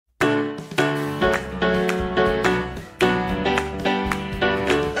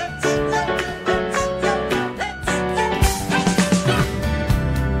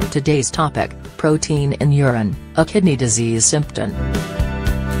Today's topic, protein in urine, a kidney disease symptom.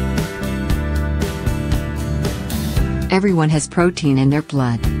 Everyone has protein in their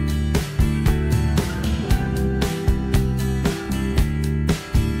blood.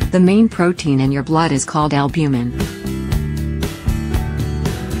 The main protein in your blood is called albumin.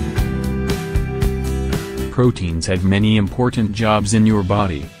 Proteins have many important jobs in your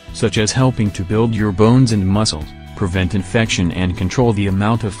body, such as helping to build your bones and muscles, prevent infection and control the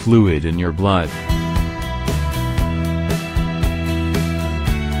amount of fluid in your blood.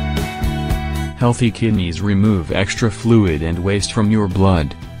 Healthy kidneys remove extra fluid and waste from your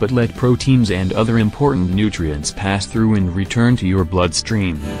blood, but let proteins and other important nutrients pass through and return to your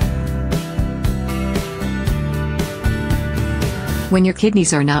bloodstream. When your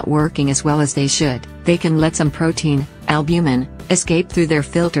kidneys are not working as well as they should, they can let some protein, albumin, escape through their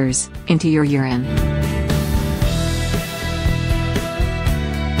filters, into your urine.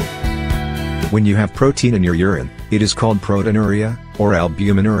 When you have protein in your urine, it is called proteinuria, or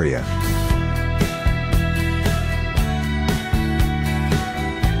albuminuria.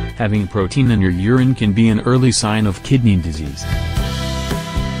 Having protein in your urine can be an early sign of kidney disease.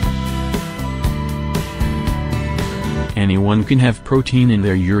 Anyone can have protein in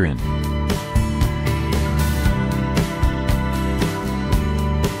their urine.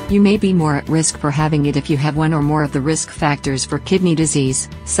 You may be more at risk for having it if you have one or more of the risk factors for kidney disease,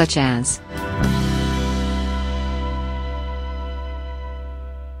 such as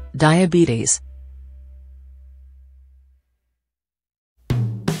diabetes,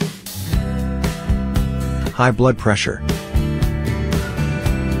 high blood pressure,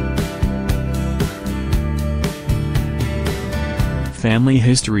 family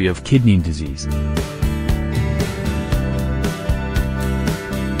history of kidney disease,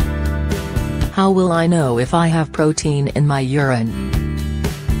 how will I know if I have protein in my urine?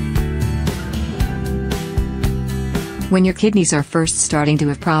 when your kidneys are first starting to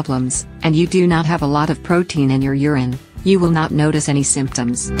have problems, and you do not have a lot of protein in your urine, you will not notice any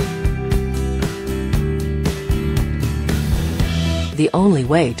symptoms. The only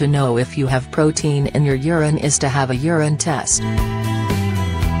way to know if you have protein in your urine is to have a urine test.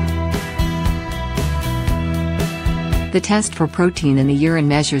 The test for protein in the urine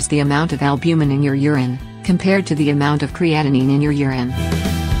measures the amount of albumin in your urine, compared to the amount of creatinine in your urine.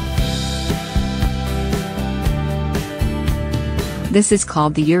 This is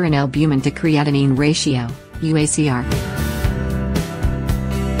called the urine albumin to creatinine ratio, UACR.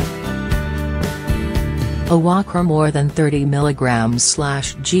 A walk or more than 30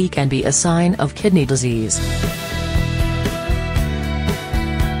 mg/g can be a sign of kidney disease.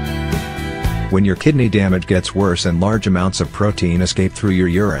 When your kidney damage gets worse and large amounts of protein escape through your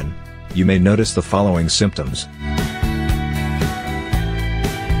urine, you may notice the following symptoms.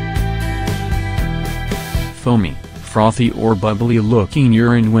 foamy, frothy or bubbly-looking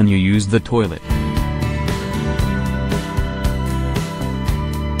urine when you use the toilet.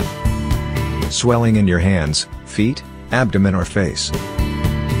 Swelling in your hands, feet, abdomen or face.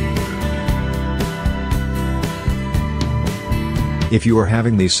 If you are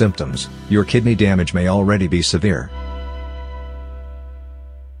having these symptoms, your kidney damage may already be severe.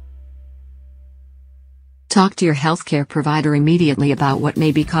 Talk to your healthcare provider immediately about what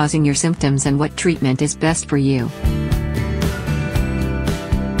may be causing your symptoms and what treatment is best for you.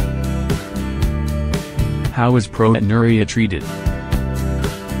 How is proteinuria treated?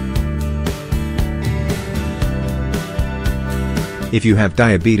 If you have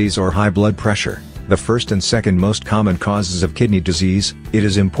diabetes or high blood pressure, the first and second most common causes of kidney disease, it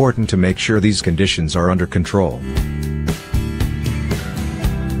is important to make sure these conditions are under control.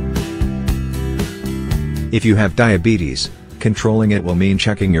 If you have diabetes, controlling it will mean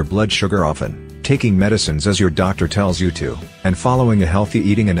checking your blood sugar often, taking medicines as your doctor tells you to, and following a healthy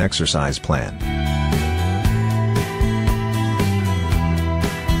eating and exercise plan.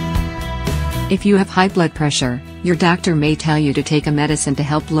 If you have high blood pressure, your doctor may tell you to take a medicine to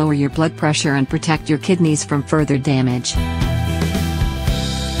help lower your blood pressure and protect your kidneys from further damage.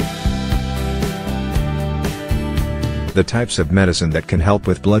 The types of medicine that can help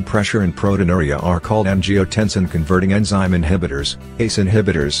with blood pressure and proteinuria are called angiotensin-converting enzyme inhibitors, ACE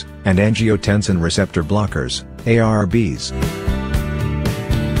inhibitors, and angiotensin receptor blockers, ARBs.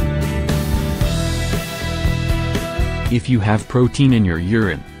 If you have protein in your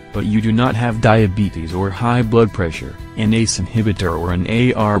urine, but you do not have diabetes or high blood pressure, an ACE inhibitor or an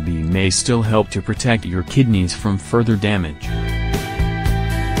ARB may still help to protect your kidneys from further damage.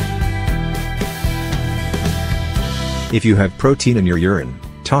 If you have protein in your urine,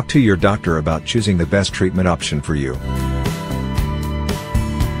 talk to your doctor about choosing the best treatment option for you.